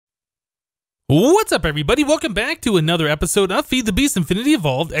What's up, everybody? Welcome back to another episode of FTB Infinity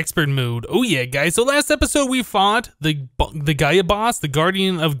Evolved Expert Mode. Oh yeah, guys, so last episode we fought the Gaia boss, the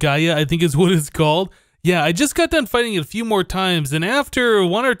Guardian of Gaia, I think is what it's called. Yeah, I just got done fighting it a few more times, and after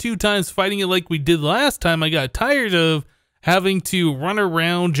one or two times fighting it like we did last time, I got tired of having to run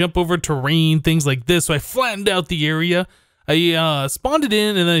around, jump over terrain, things like this, so I flattened out the area. I spawned it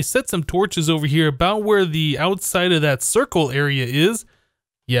in, and I set some torches over here about where the outside of that circle area is.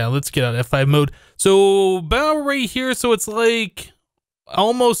 Yeah, let's get out F5 mode. So about right here, so it's like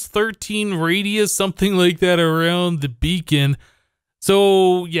almost 13 radius, something like that around the beacon.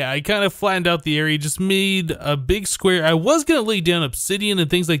 So yeah, I kind of flattened out the area, just made a big square. I was going to lay down obsidian and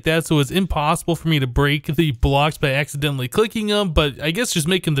things like that, so it's impossible for me to break the blocks by accidentally clicking them, but I guess just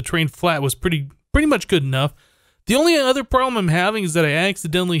making the terrain flat was pretty much good enough. The only other problem I'm having is that I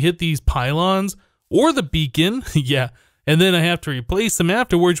accidentally hit these pylons or the beacon. Yeah. And then I have to replace them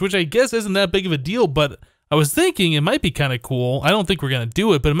afterwards, which I guess isn't that big of a deal, but I was thinking it might be kind of cool. I don't think we're going to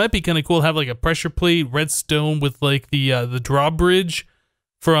do it, but it might be kind of cool to have like a pressure plate, redstone with like the drawbridge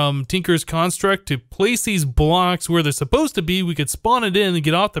from Tinker's Construct to place these blocks where they're supposed to be. We could spawn it in and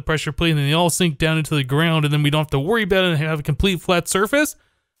get off the pressure plate, and then they all sink down into the ground, and then we don't have to worry about it and have a complete flat surface.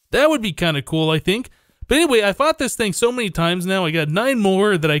 That would be kind of cool, I think. But anyway, I fought this thing so many times now. I got 9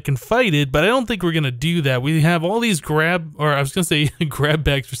 more that I can fight it, but I don't think we're going to do that. We have all these grab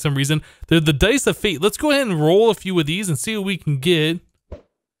bags for some reason. They're the dice of fate. Let's go ahead and roll a few of these and see what we can get.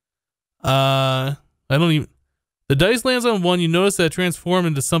 The dice lands on 1. You notice that it transformed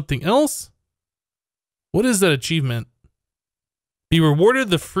into something else. What is that achievement? Be rewarded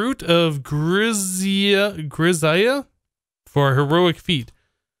the fruit of Grizzia for a heroic feat.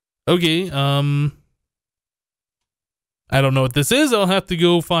 Okay, I don't know what this is. I'll have to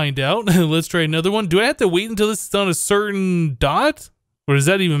go find out. Let's try another one. Do I have to wait until this is on a certain dot? Or does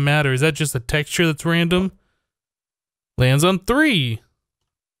that even matter? Is that just a texture that's random? Lands on 3.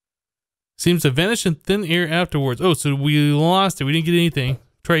 Seems to vanish in thin air afterwards. Oh, so we lost it. We didn't get anything.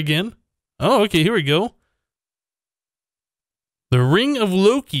 Try again. Oh, okay, here we go. The Ring of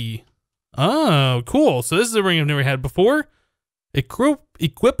Loki. Oh, cool. So this is a ring I've never had before.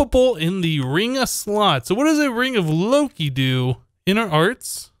 Equipable in the ring slot. So what does a Ring of Loki do? Inner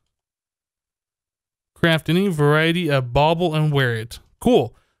arts. Craft any variety of bauble and wear it.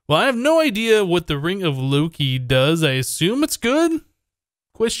 Cool. Well, I have no idea what the Ring of Loki does. I assume it's good?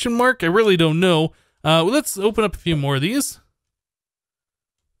 Question mark? I really don't know. Let's open up a few more of these.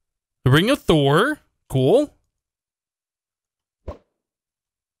 The Ring of Thor. Cool.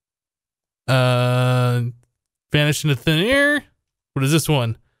 Vanish into thin air. What is this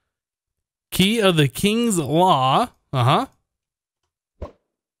one? Key of the King's Law. We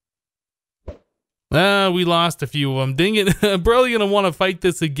lost a few of them. Dang it. I'm probably going to want to fight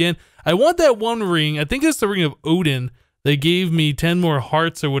this again. I want that one ring. I think it's the Ring of Odin. They gave me 10 more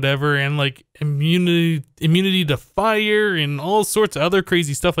hearts or whatever, and like immunity to fire and all sorts of other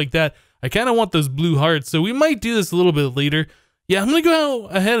crazy stuff like that. I kind of want those blue hearts, so we might do this a little bit later. Yeah, I'm going to go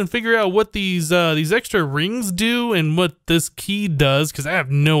ahead and figure out what these extra rings do and what this key does, because I have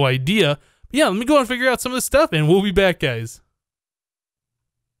no idea. But yeah, let me go and figure out some of this stuff, and we'll be back, guys.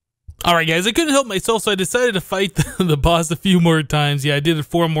 All right, guys, I couldn't help myself, so I decided to fight the boss a few more times. Yeah, I did it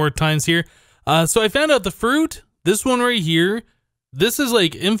 4 more times here. So I found out the fruit, this one right here, this is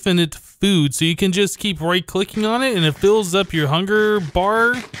like infinite food, so you can just keep right-clicking on it, and it fills up your hunger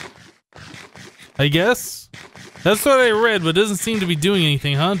bar, I guess. That's what I read, but it doesn't seem to be doing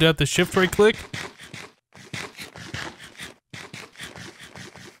anything, huh? Do I have to shift right click?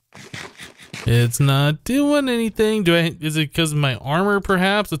 It's not doing anything. Is it because of my armor,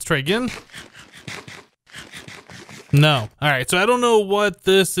 perhaps? Let's try again. No. Alright, so I don't know what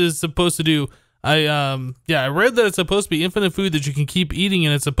this is supposed to do. I read that it's supposed to be infinite food that you can keep eating,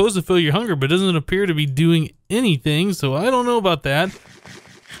 and it's supposed to fill your hunger, but it doesn't appear to be doing anything, so I don't know about that.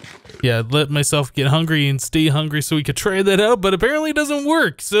 Yeah, let myself get hungry and stay hungry so we could try that out, but apparently it doesn't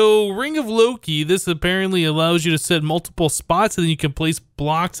work. So Ring of Loki, this apparently allows you to set multiple spots, and then you can place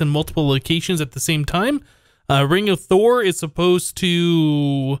blocks in multiple locations at the same time. Ring of Thor is supposed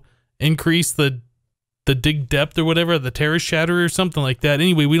to increase the dig depth or whatever, the terror shatter or something like that.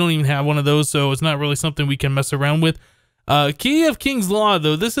 Anyway, we don't even have one of those, so it's not really something we can mess around with. Key of King's Law,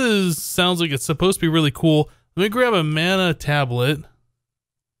 though, this sounds like it's supposed to be really cool. Let me grab a mana tablet.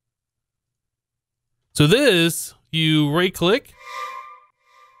 So this, you right click.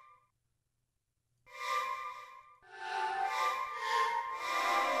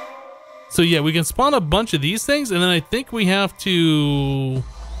 So yeah, we can spawn a bunch of these things, and then I think we have to...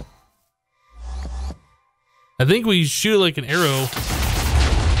 I think we shoot like an arrow.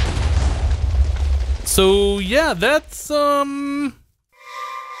 So yeah, that's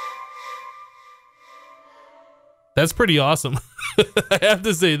pretty awesome. I have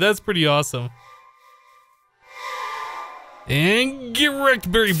to say, that's pretty awesome. And get wrecked,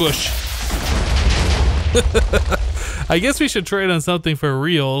 berry bush. I guess we should try it on something for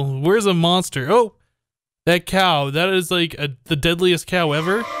real. Where's a monster? Oh, that cow. That is like the deadliest cow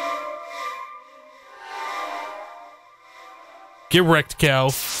ever. Get wrecked, cow.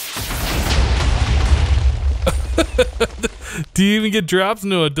 Do you even get drops?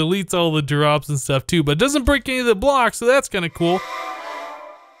 No, it deletes all the drops and stuff too, but it doesn't break any of the blocks, so that's kind of cool.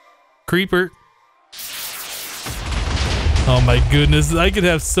 Creeper. Oh my goodness, I could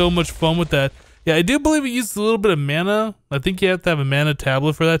have so much fun with that. Yeah, I do believe it uses a little bit of mana. I think you have to have a mana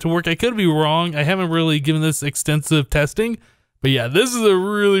tablet for that to work. I could be wrong. I haven't really given this extensive testing, but yeah, this is a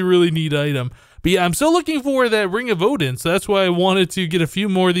really, really neat item. But yeah, I'm still looking for that Ring of Odin, so that's why I wanted to get a few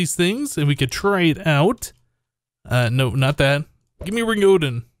more of these things, and we could try it out. No, not that. Give me Ring of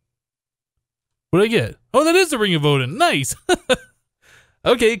Odin. What did I get? Oh, that is the Ring of Odin. Nice.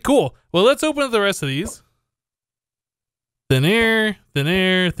 Okay, cool. Well, let's open up the rest of these. Thin air, thin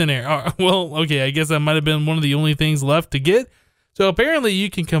air, thin air. Oh, well, okay, I guess that might have been one of the only things left to get. So apparently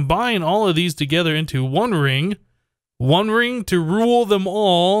you can combine all of these together into one ring. One ring to rule them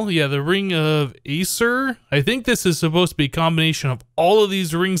all. Yeah, the Ring of Acer. I think this is supposed to be a combination of all of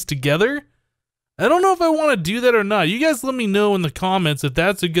these rings together. I don't know if I want to do that or not. You guys let me know in the comments if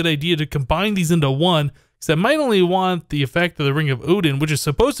that's a good idea to combine these into one. Because I might only want the effect of the Ring of Odin, which is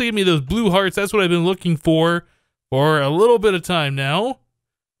supposed to give me those blue hearts. That's what I've been looking for a little bit of time now.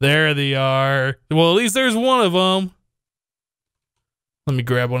 There they are. Well, at least there's one of them. Let me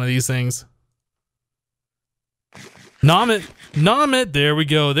grab one of these things. Nom it. Nom it. There we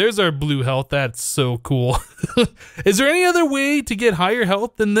go. There's our blue health. That's so cool. Is there any other way to get higher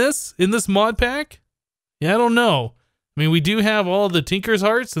health than this in this mod pack? Yeah, I don't know. I mean, we do have all the Tinker's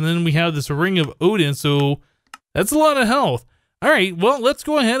Hearts, and then we have this Ring of Odin, so that's a lot of health. All right, well, let's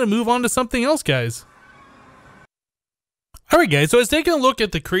go ahead and move on to something else, guys. All right, guys, so I was taking a look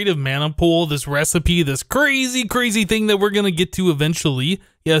at the creative mana pool, this recipe, this crazy, crazy thing that we're going to get to eventually.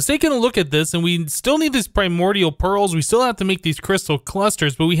 Yeah, I was taking a look at this, and we still need these Primordial Pearls. We still have to make these crystal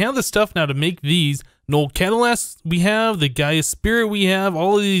clusters, but we have the stuff now to make these. Null Catalyst we have, the Gaia Spirit we have,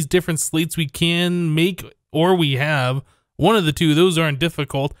 all of these different slates we can make, or we have. One of the two, those aren't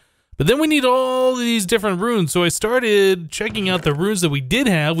difficult. But then we need all these different runes, so I started checking out the runes that we did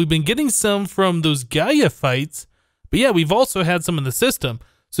have. We've been getting some from those Gaia fights. But yeah, we've also had some in the system.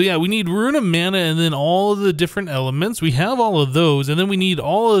 So yeah, we need Rune of Mana and then all of the different elements. We have all of those. And then we need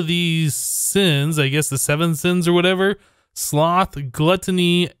all of these sins, I guess the 7 sins or whatever. Sloth,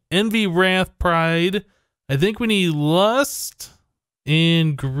 Gluttony, Envy, Wrath, Pride. I think we need Lust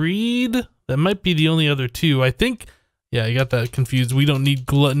and Greed. That might be the only other two. I think, yeah, I got that confused. We don't need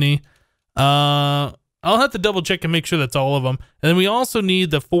Gluttony. I'll have to double check and make sure that's all of them. And then we also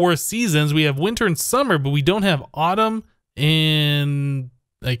need the 4 seasons. We have winter and summer, but we don't have autumn and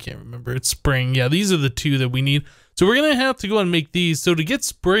I can't remember. It's spring. Yeah, these are the 2 that we need. So we're going to have to go and make these. So to get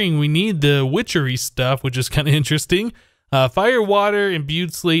spring, we need the witchery stuff, which is kind of interesting. Fire, water,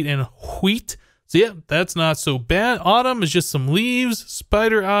 imbued slate, and wheat. So yeah, that's not so bad. Autumn is just some leaves,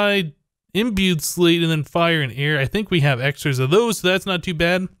 spider eye, imbued slate, and then fire and air. I think we have extras of those, so that's not too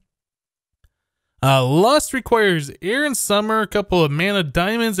bad. Lust requires air and summer, a couple of mana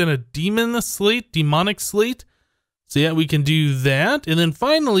diamonds, and a demonic slate. So yeah, we can do that. And then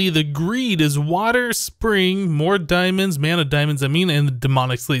finally, the greed is water, spring, more diamonds, mana diamonds, and the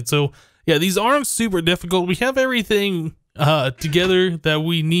demonic slate. So yeah, these aren't super difficult. We have everything together that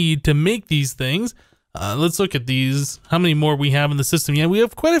we need to make these things. Let's look at these. How many more we have in the system? Yeah, we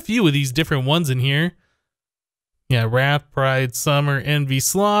have quite a few of these different ones in here. Yeah, Wrath, Pride, Summer, Envy,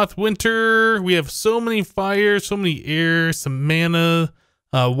 Sloth, Winter. We have so many fire, so many air, some mana,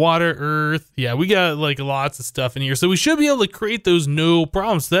 water, earth. Yeah, we got like lots of stuff in here. So we should be able to create those no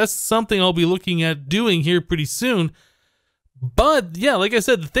problems. So that's something I'll be looking at doing here pretty soon. But yeah, like I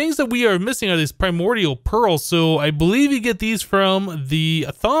said, the things that we are missing are these Primordial Pearls. So I believe you get these from the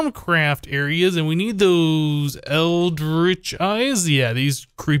Thaumcraft areas, and we need those Eldritch Eyes. Yeah, these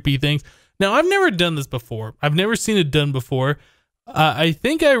creepy things. Now, I've never done this before. I've never seen it done before. I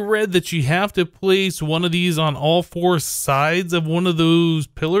think I read that you have to place one of these on all 4 sides of one of those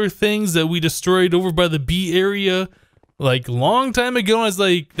pillar things that we destroyed over by the B area like long time ago. I was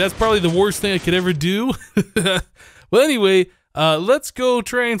like, that's probably the worst thing I could ever do. Well, anyway, let's go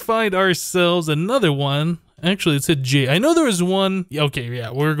try and find ourselves another one. Actually, it said J. I know there was one. Okay,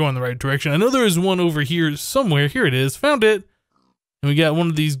 yeah, we're going the right direction. I know there was one over here somewhere. Here it is. Found it. And we got one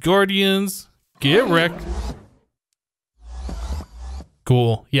of these guardians. Get wrecked.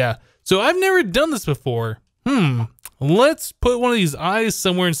 Cool. Yeah. So I've never done this before. Let's put one of these eyes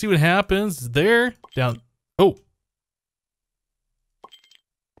somewhere and see what happens. There. Down. Oh.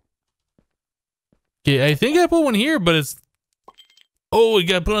 Okay, I think I put one here, but it's... Oh, we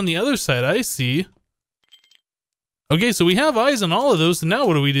got put on the other side. I see. Okay, so we have eyes on all of those, and now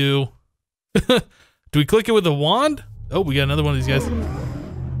what do we do? Do we click it with a wand? Oh, we got another one of these guys.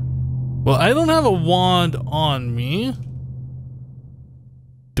 Well, I don't have a wand on me.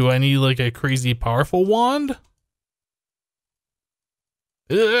 Do I need like a crazy powerful wand?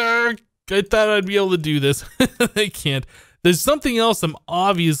 I thought I'd be able to do this. I can't. There's something else I'm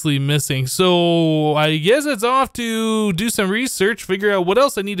obviously missing. So I guess it's off to do some research, figure out what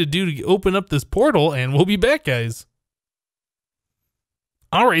else I need to do to open up this portal, and we'll be back, guys.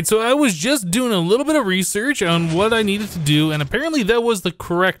 All right, so I was just doing a little bit of research on what I needed to do, and apparently that was the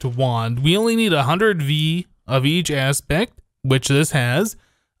correct wand. We only need 100 V of each aspect, which this has.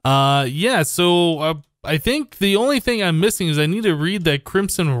 Yeah, so I think the only thing I'm missing is I need to read that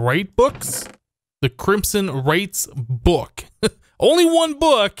Crimson Rite books. The Crimson Rites book. Only one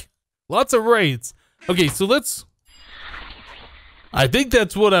book. Lots of rights. Okay, so let's... I think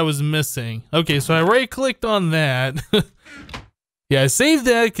that's what I was missing. Okay, so I right-clicked on that. Yeah, I saved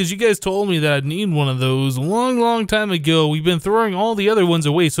that because you guys told me that I'd need one of those a long time ago. We've been throwing all the other ones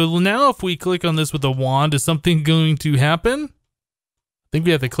away. So now if we click on this with a wand, is something going to happen? I think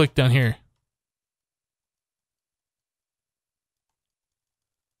we have to click down here.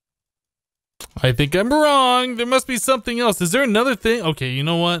 I think I'm wrong. There must be something else. Is there another thing? Okay, you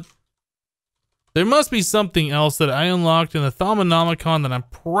know what? There must be something else that I unlocked in the Thaumanomicon that I'm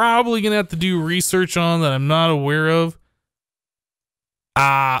probably going to have to do research on that I'm not aware of.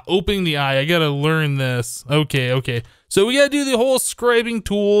 Opening the eye. I got to learn this. Okay. So we got to do the whole scribing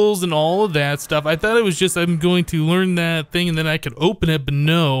tools and all of that stuff. I thought it was just I'm going to learn that thing and then I could open it, but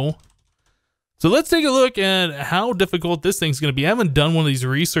no. So let's take a look at how difficult this thing's going to be. I haven't done one of these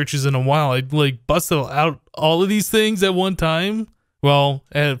researches in a while. I like busted out all of these things at one time. Well,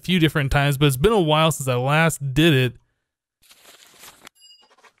 at a few different times, but it's been a while since I last did it.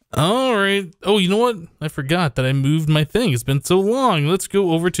 All right. Oh, you know what? I forgot that I moved my thing. It's been so long. Let's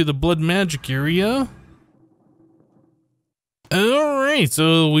go over to the blood magic area. All right.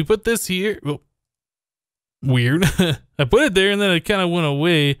 So we put this here. Oh, weird. I put it there and then it kind of went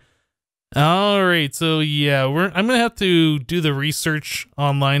away. All right, so yeah, I'm gonna have to do the research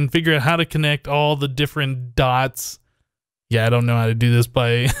online, figure out how to connect all the different dots. Yeah, I don't know how to do this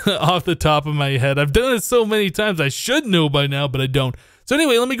by off the top of my head. I've done it so many times, I should know by now, but I don't. So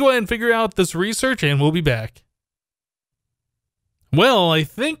anyway, let me go ahead and figure out this research and we'll be back. Well, I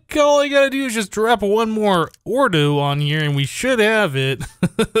think all I gotta do is just drop one more ordo on here and we should have it.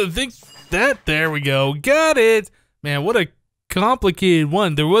 I think that, there we go, got it. Man, what a complicated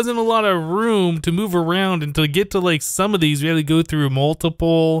one. There wasn't a lot of room to move around, and to get to like some of these we had to go through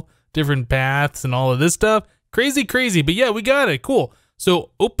multiple different paths and all of this stuff. Crazy, but yeah, we got it. Cool.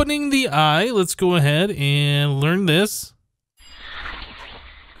 So opening the eye, let's go ahead and learn this.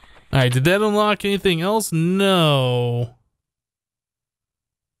 All right, did that unlock anything else? No.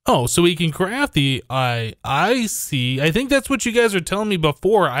 Oh, so we can craft the eye. I see. I think that's what you guys were telling me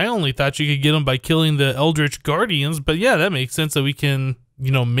before. I only thought you could get them by killing the Eldritch Guardians, but yeah, that makes sense that we can, you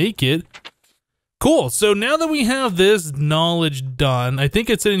know, make it. Cool. So now that we have this knowledge done, I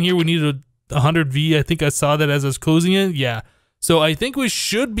think it's in here we need 100 V. I think I saw that as I was closing it. Yeah. So I think we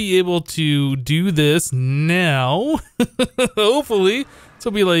should be able to do this now. Hopefully. This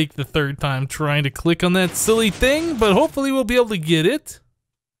will be like the third time trying to click on that silly thing, but hopefully we'll be able to get it.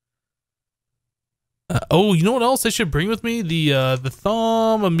 Oh, you know what else I should bring with me? The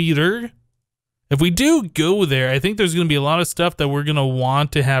thermometer. If we do go there, I think there's going to be a lot of stuff that we're going to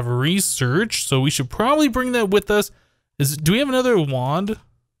want to have researched. So we should probably bring that with us. Do we have another wand?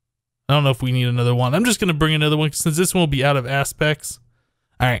 I don't know if we need another wand. I'm just going to bring another one since this one will be out of aspects.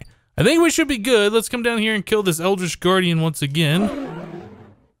 All right. I think we should be good. Let's come down here and kill this Eldritch Guardian once again.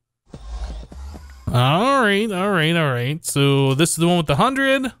 All right. So this is the one with the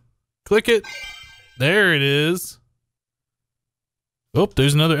 100. Click it. There it is. Oh,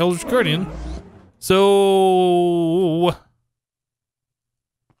 there's another Eldritch Guardian. So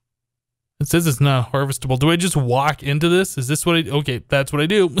it says it's not harvestable. Do I just walk into this? Is this what I... Okay, that's what I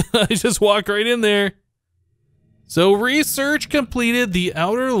do. I just walk right in there. So research completed the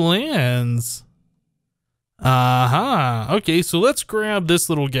Outer Lands. Okay, so let's grab this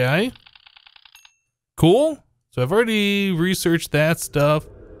little guy. Cool. So I've already researched that stuff.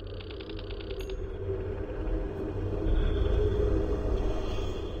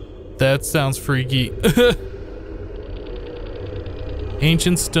 That sounds freaky.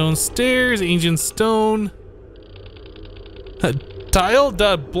 Ancient stone stairs, ancient stone. Tile,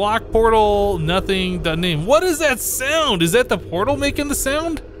 block portal, nothing, name. What is that sound? Is that the portal making the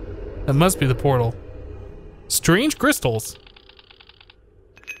sound? That must be the portal. Strange crystals.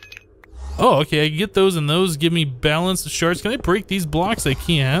 Oh, okay, I can get those, and those give me balanced shards. Can I break these blocks? I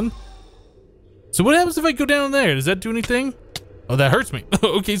can. So what happens if I go down there? Does that do anything? Oh, that hurts me.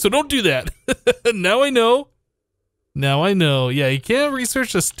 Okay, so don't do that. Now I know. Now I know. Yeah, you can't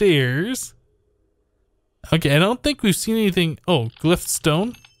research the stairs. Okay, I don't think we've seen anything. Oh, glyph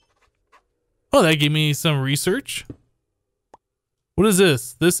stone. Oh, that gave me some research. What is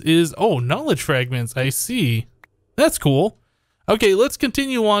this? This is, oh, knowledge fragments. I see. That's cool. Okay, let's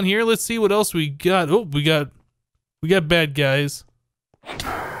continue on here. Let's see what else we got. Oh, we got bad guys.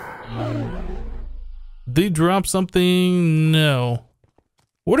 They drop something? No.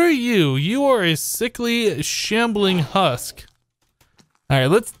 What are you? You are a sickly, shambling husk. All right,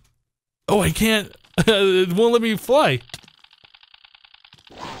 let's... Oh, I can't... It won't let me fly.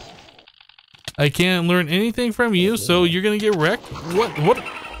 I can't learn anything from you, so you're gonna get wrecked? What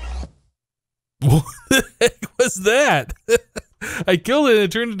the heck was that? I killed it and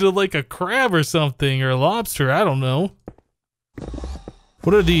it turned into like a crab or something, or a lobster, I don't know.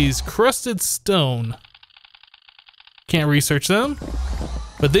 What are these? Crusted stone. Can't research them.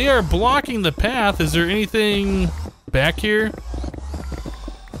 But they are blocking the path. Is there anything back here?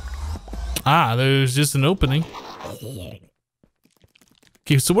 Ah, there's just an opening.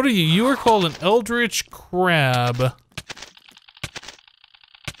 Okay, so what are you? You are called an eldritch crab.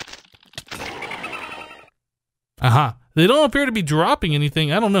 Aha. They don't appear to be dropping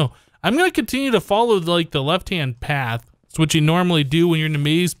anything. I don't know. I'm going to continue to follow like the left-hand path. It's what you normally do when you're in a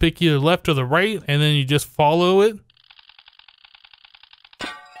maze. Pick either left or the right, and then you just follow it.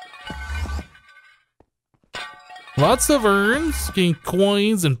 Lots of urns, getting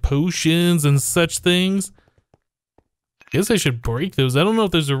coins and potions and such things. Guess I should break those. I don't know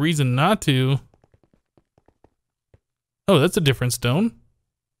if there's a reason not to. Oh, that's a different stone.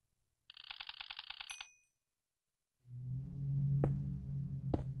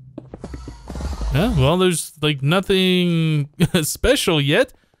 Yeah, well, there's like nothing special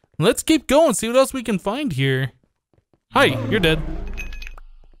yet. Let's keep going, see what else we can find here. Hi, you're dead.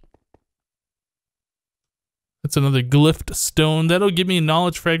 That's another glyphed stone. That'll give me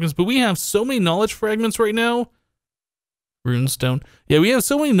knowledge fragments, but we have so many knowledge fragments right now. Runestone. Yeah, we have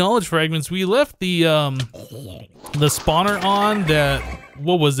so many knowledge fragments. We left the spawner on that,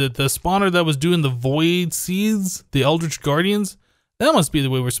 what was it? The spawner that was doing the void seeds, the Eldritch Guardians. That must be the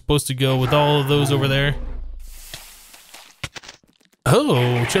way we're supposed to go with all of those over there.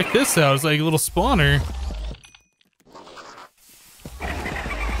 Oh, check this out. It's like a little spawner.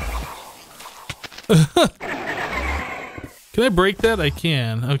 Can I break that? I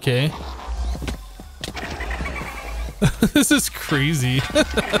can. Okay. This is crazy.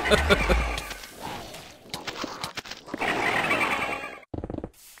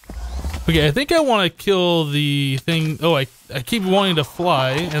 Okay, I think I want to kill the thing. Oh, I keep wanting to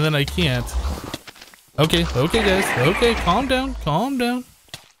fly, and then I can't. Okay, okay, guys. Okay, calm down, calm down.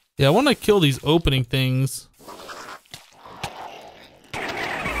 Yeah, I want to kill these opening things.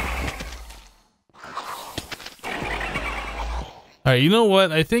 Alright, you know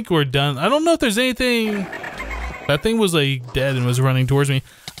what? I think we're done. I don't know if there's anything... That thing was like dead and was running towards me.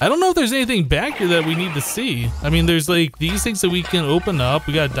 I don't know if there's anything back here that we need to see. I mean, there's like these things that we can open up.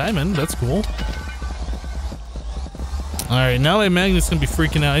 We got a diamond. That's cool. Alright, now my magnet's gonna be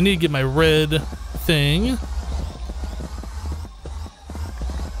freaking out. I need to get my red thing.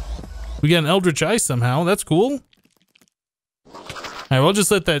 We got an Eldritch Eye somehow. That's cool. Alright, we'll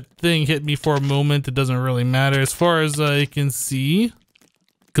just let that thing hit me for a moment. It doesn't really matter as far as I can see.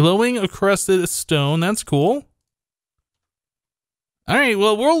 Glowing encrusted stone. That's cool. Alright,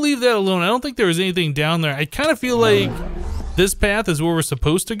 well, we'll leave that alone. I don't think there was anything down there. I kind of feel like this path is where we're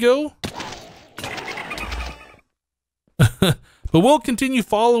supposed to go. But we'll continue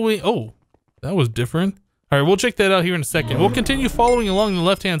following. Oh, that was different. Alright, we'll check that out here in a second. We'll continue following along the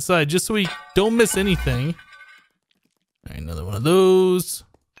left-hand side just so we don't miss anything. Alright, another one of those.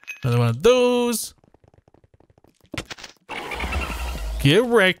 Another one of those. Get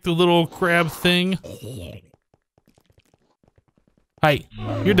wrecked, the little crab thing. Hi,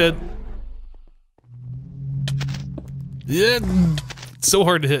 you're dead. Yeah, so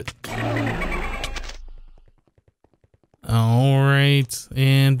hard to hit. Alright,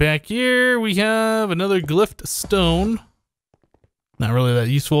 and back here we have another glyphed stone. Not really that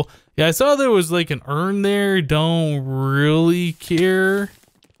useful. Yeah, I saw there was like an urn there. Don't really care.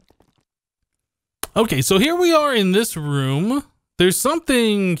 Okay, so here we are in this room. There's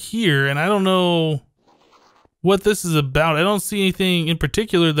something here, and I don't know what this is about. I don't see anything in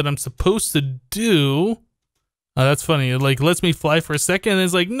particular that I'm supposed to do. Oh, that's funny. It like lets me fly for a second, and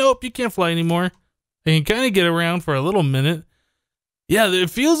it's like, nope, you can't fly anymore. I can kind of get around for a little minute. Yeah, it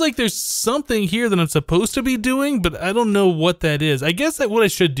feels like there's something here that I'm supposed to be doing, but I don't know what that is. I guess that what I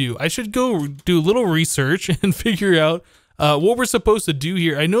should do, I should go do a little research and figure out what we're supposed to do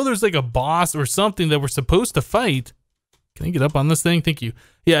here. I know there's like a boss or something that we're supposed to fight. Can I get up on this thing? Thank you.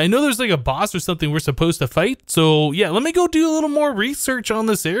 Yeah, I know there's like a boss or something we're supposed to fight. So yeah, let me go do a little more research on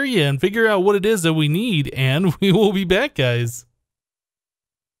this area and figure out what it is that we need, and we will be back, guys.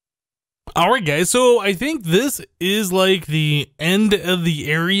 Alright guys, so I think this is like the end of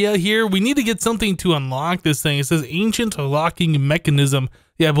the area here. We need to get something to unlock this thing. It says ancient locking mechanism.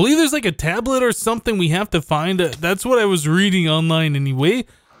 Yeah, I believe there's like a tablet or something we have to find. That's what I was reading online anyway.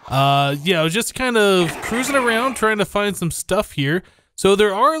 Yeah, I was just kind of cruising around trying to find some stuff here. So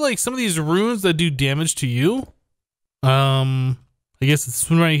there are like some of these runes that do damage to you. I guess it's this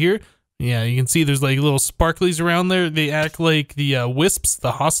one right here. Yeah, you can see there's like little sparklies around there. They act like the wisps,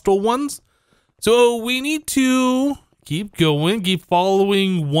 the hostile ones. So we need to keep going, keep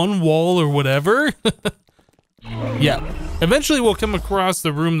following one wall or whatever. Yeah, eventually we'll come across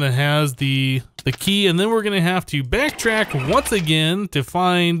the room that has the key, and then we're gonna have to backtrack once again to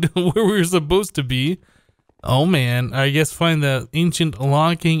find where we're supposed to be. Oh man, I guess find the ancient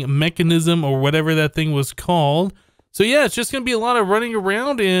locking mechanism or whatever that thing was called. So yeah, it's just gonna be a lot of running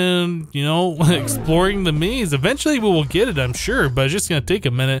around and, you know, exploring the maze. Eventually we will get it, I'm sure, but it's just gonna take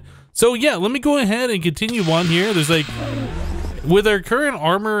a minute. So yeah, let me go ahead and continue on here. There's like, with our current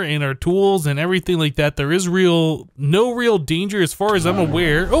armor and our tools and everything like that, there is no real danger as far as I'm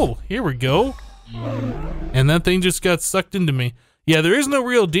aware. Oh, here we go. And that thing just got sucked into me. Yeah, there is no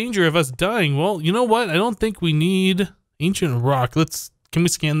real danger of us dying. Well, you know what? I don't think we need ancient rock. Can we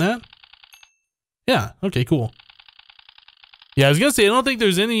scan that? Yeah, okay, cool. Yeah, I was gonna say, I don't think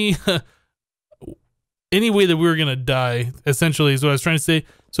there's any any way that we were gonna die, essentially, is what I was trying to say.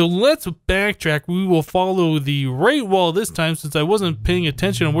 So let's backtrack. We will follow the right wall this time, since I wasn't paying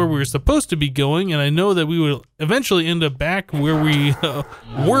attention on where we were supposed to be going, and I know that we will eventually end up back where we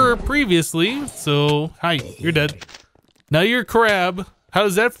were previously. So, hi, you're dead. Now you're a crab. How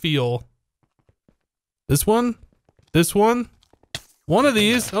does that feel? This one? This one? One of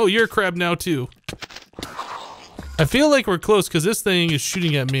these? Oh, you're a crab now too. I feel like we're close because this thing is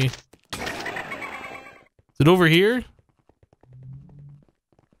shooting at me. Is it over here?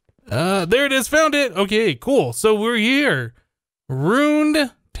 There it is, found it. Okay, cool. So we're here.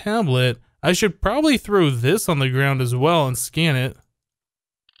 Runed tablet. I should probably throw this on the ground as well and scan it.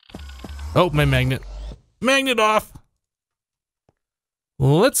 Oh, my magnet. Magnet off.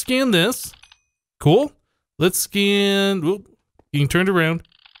 Let's scan this. Cool. Let's scan. Whoop. You can turn it around.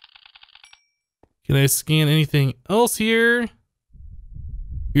 Can I scan anything else here?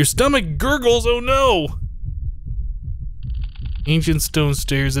 Your stomach gurgles. Oh no. Ancient stone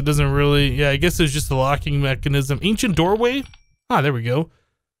stairs. It doesn't really. Yeah, I guess there's just a locking mechanism. Ancient doorway. Ah, there we go.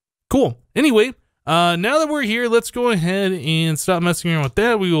 Cool. Anyway, now that we're here, let's go ahead and stop messing around with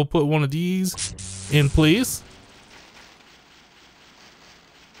that. We will put one of these in place.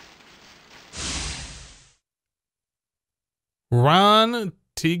 Ron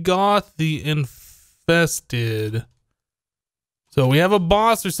Tigoth the Infested. So we have a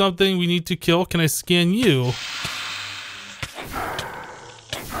boss or something we need to kill. Can I scan you?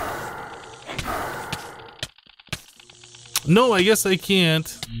 No, I guess I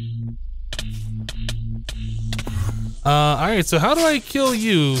can't. Alright, so how do I kill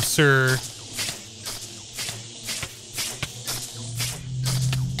you, sir?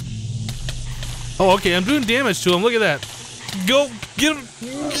 Oh, okay, I'm doing damage to him. Look at that. Go, get him.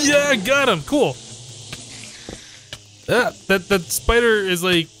 Yeah, got him. Cool. That spider is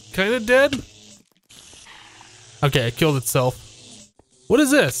like kind of dead. Okay, it killed itself. What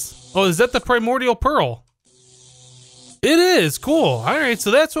is this? Oh, is that the Primordial Pearl? It is. Cool. All right,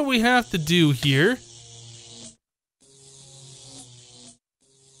 so that's what we have to do here.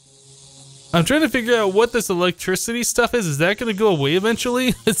 I'm trying to figure out what this electricity stuff is. Is that going to go away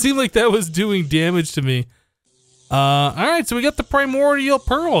eventually? It seemed like that was doing damage to me. All right, so we got the Primordial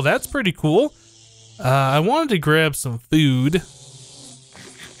Pearl. That's pretty cool. I wanted to grab some food.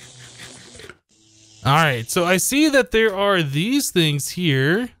 All right, so I see that there are these things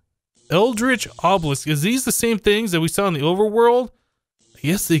here. Eldritch Obelisk. Is these the same things that we saw in the overworld? I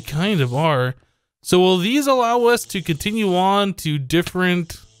guess they kind of are. So will these allow us to continue on to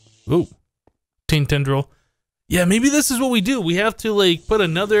different... Oh, Taint Tendril. Yeah, maybe this is what we do. We have to like put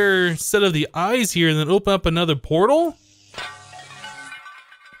another set of the eyes here and then open up another portal.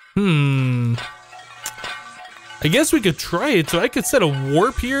 I guess we could try it. So I could set a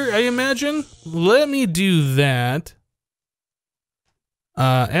warp here, I imagine. Let me do that.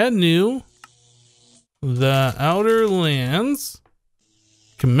 Add new. The Outer Lands.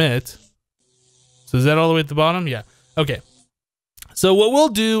 Commit. So is that all the way at the bottom? Yeah. Okay. So what we'll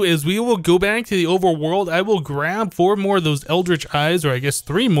do is we will go back to the overworld. I will grab 4 more of those Eldritch Eyes, or I guess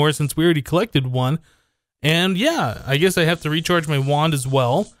 3 more since we already collected 1. And yeah, I guess I have to recharge my wand as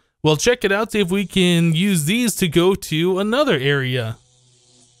well. We'll check it out, see if we can use these to go to another area.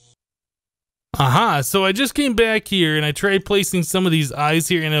 Aha, so I just came back here and I tried placing some of these eyes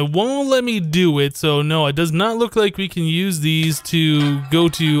here and it won't let me do it. So no, it does not look like we can use these to go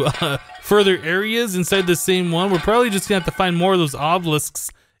to further areas inside the same one. We're probably just gonna have to find more of those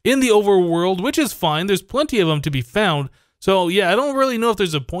obelisks in the overworld, which is fine. There's plenty of them to be found. So yeah, I don't really know if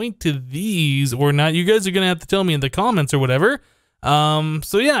there's a point to these or not. You guys are gonna have to tell me in the comments or whatever.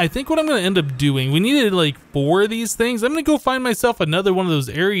 So yeah, I think what I'm gonna end up doing, we needed like 4 of these things. I'm gonna go find myself another one of those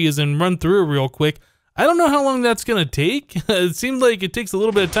areas and run through it real quick. I don't know how long that's gonna take. It seems like it takes a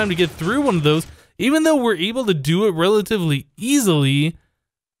little bit of time to get through one of those, even though we're able to do it relatively easily.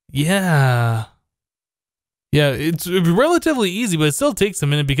 Yeah, it's relatively easy, but it still takes a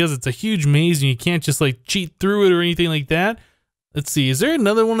minute because it's a huge maze and you can't just like cheat through it or anything like that. Let's see, is there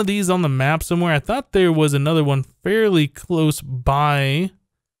another one of these on the map somewhere? I thought there was another one fairly close by.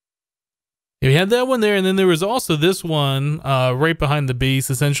 Yeah, we had that one there, and then there was also this one right behind the base,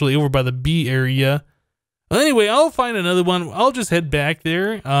 essentially over by the B area. Well, anyway, I'll find another one. I'll just head back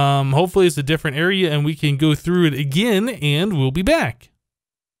there. Hopefully it's a different area and we can go through it again, and we'll be back.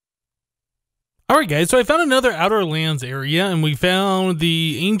 Alright guys, so I found another Outer Lands area, and we found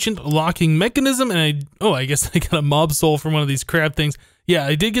the ancient locking mechanism, and I guess I got a mob soul from one of these crab things. Yeah,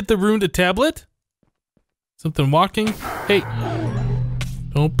 I did get the ruined tablet. Something walking. Hey,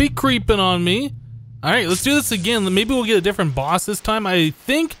 don't be creeping on me. Alright, let's do this again. Maybe we'll get a different boss this time. I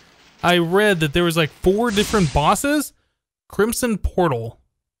think I read that there was like 4 different bosses. Crimson Portal.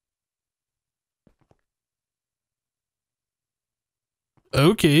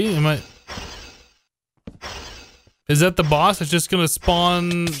 Okay, is that the boss? It's just gonna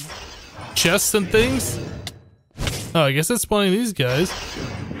spawn chests and things? Oh, I guess it's spawning these guys.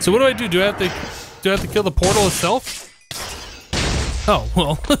 So what do I do? Do I have to kill the portal itself? Oh,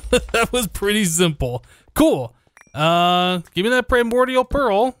 well, that was pretty simple. Cool. Give me that Primordial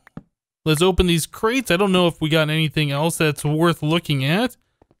Pearl. Let's open these crates. I don't know if we got anything else that's worth looking at.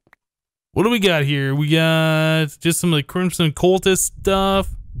 What do we got here? We got just some of the Crimson Cultist stuff.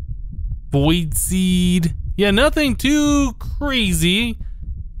 Void Seed. Yeah, nothing too crazy.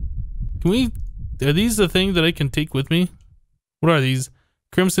 Are these the thing that I can take with me? What are these?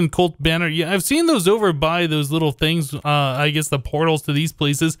 Crimson Cult Banner. Yeah, I've seen those over by those little things. I guess the portals to these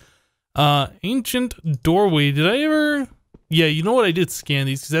places. Ancient Doorway. Did I ever? Yeah, you know what? I did scan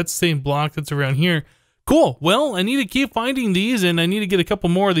these because that's the same block that's around here. Cool. Well, I need to keep finding these and I need to get a couple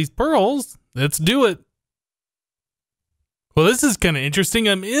more of these pearls. Let's do it. Well, this is kind of interesting.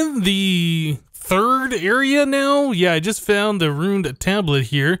 I'm in the 3rd area now. Yeah, I just found the ruined tablet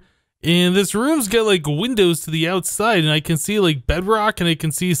here. And this room's got like windows to the outside and I can see like bedrock and I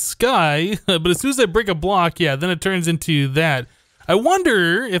can see sky. But as soon as I break a block, yeah, then it turns into that. I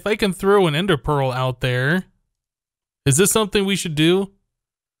wonder if I can throw an ender pearl out there. Is this something we should do?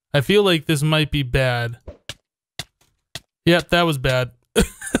 I feel like this might be bad. Yep, that was bad.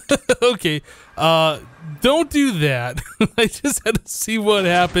 Okay, don't do that. I just had to see what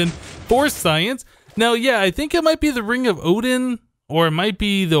happened for science. Now, yeah, I think it might be the Ring of Odin, or it might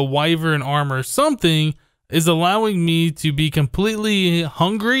be the Wyvern armor. Something is allowing me to be completely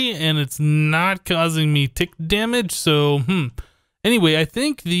hungry, and it's not causing me tick damage. So, anyway, I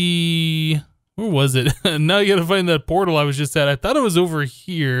think where was it? Now you gotta find that portal I was just at. I thought it was over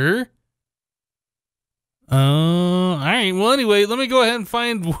here. Alright, well anyway, let me go ahead and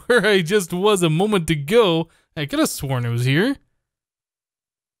find where I just was a moment ago. I could have sworn it was here.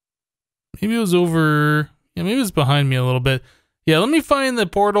 Maybe it was over, yeah, maybe it was behind me a little bit. Yeah, let me find the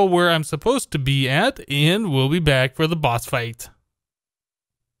portal where I'm supposed to be at, and we'll be back for the boss fight.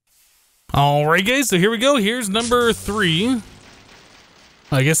 Alright guys, so here we go. Here's number 3.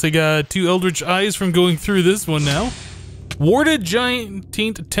 I guess I got 2 Eldritch Eyes from going through this one now. Warded Giant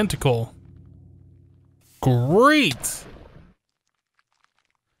Taint Tentacle. Great.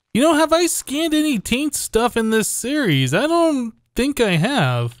 You know, have I scanned any taint stuff in this series? I don't think I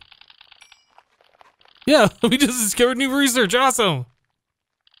have. Yeah, we just discovered new research. Awesome.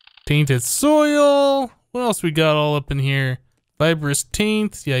 Tainted Soil. What else we got all up in here? Fibrous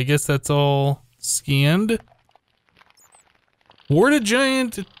taint. Yeah, I guess that's all scanned. Warded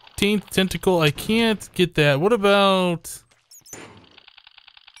giant taint tentacle. I can't get that. What about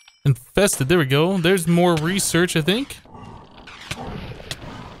infested? There we go. There's more research, I think.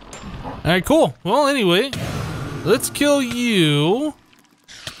 Alright, cool. Well, anyway, let's kill you.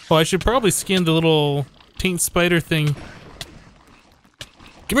 Oh, I should probably scan the little taint spider thing.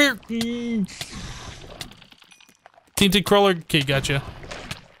 Come here. Tainted crawler. Okay, gotcha.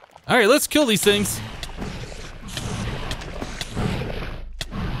 Alright, let's kill these things.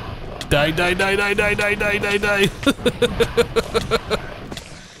 Die, die, die, die, die, die, die, die, die.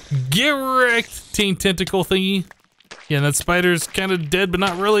 Get wrecked, taint tentacle thingy. Yeah, that spider's kind of dead, but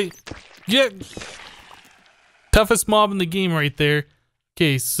not really. Yeah. Toughest mob in the game right there.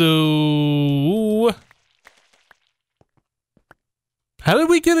 Okay, so how did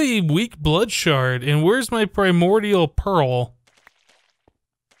we get a weak blood shard? And where's my primordial pearl?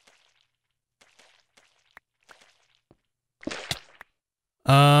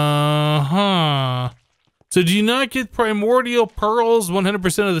 So do you not get primordial pearls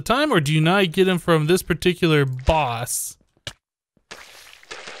 100% of the time, or do you not get them from this particular boss?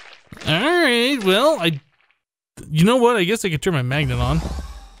 Alright, well, you know what? I guess I could turn my magnet on.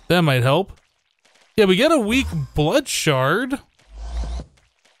 That might help. Yeah, we got a weak blood shard.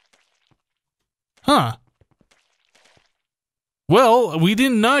 Huh. Well, we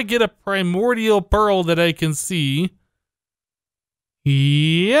did not get a primordial pearl that I can see.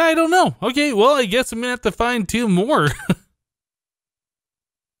 Yeah, I don't know. Okay, well, I guess I'm gonna have to find 2 more.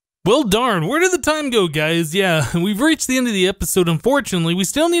 Well, darn, where did the time go, guys? Yeah, we've reached the end of the episode, unfortunately. We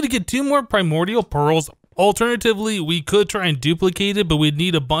still need to get 2 more primordial pearls. Alternatively, we could try and duplicate it, but we'd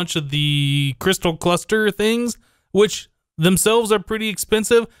need a bunch of the crystal cluster things, which themselves are pretty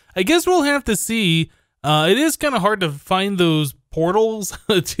expensive. I guess we'll have to see. It is kind of hard to find those portals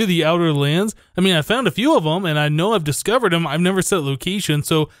to the outer lands. I mean, I found a few of them, and I know I've discovered them. I've never set location,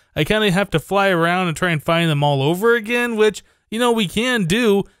 so I kind of have to fly around and try and find them all over again, which, you know, we can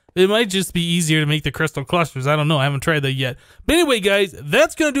do. It might just be easier to make the crystal clusters. I don't know. I haven't tried that yet. But anyway, guys,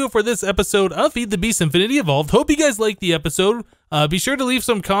 that's going to do it for this episode of Feed the Beast Infinity Evolved. Hope you guys liked the episode. Be sure to leave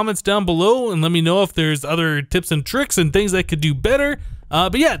some comments down below and let me know if there's other tips and tricks and things I could do better.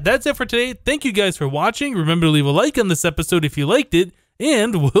 But yeah, that's it for today. Thank you guys for watching. Remember to leave a like on this episode if you liked it,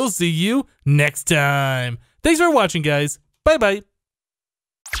 and we'll see you next time. Thanks for watching, guys. Bye-bye.